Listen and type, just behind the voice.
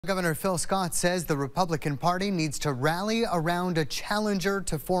Governor Phil Scott says the Republican Party needs to rally around a challenger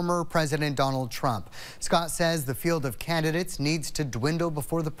to former President Donald Trump. Scott says the field of candidates needs to dwindle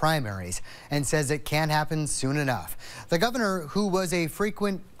before the primaries and says it can't happen soon enough. The governor, who was a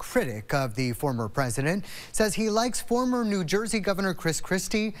frequent critic of the former president, says he likes former New Jersey Governor Chris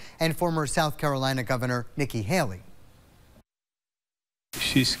Christie and former South Carolina Governor Nikki Haley.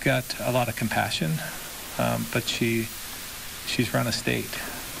 She's got a lot of compassion, but she's run a state.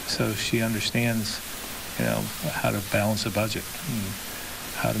 So she understands, how to balance a budget and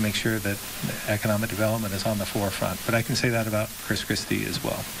how to make sure that economic development is on the forefront. But I can say that about Chris Christie as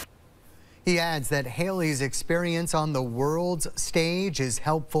well. He adds that Haley's experience on the world's stage is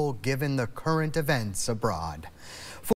helpful given the current events abroad.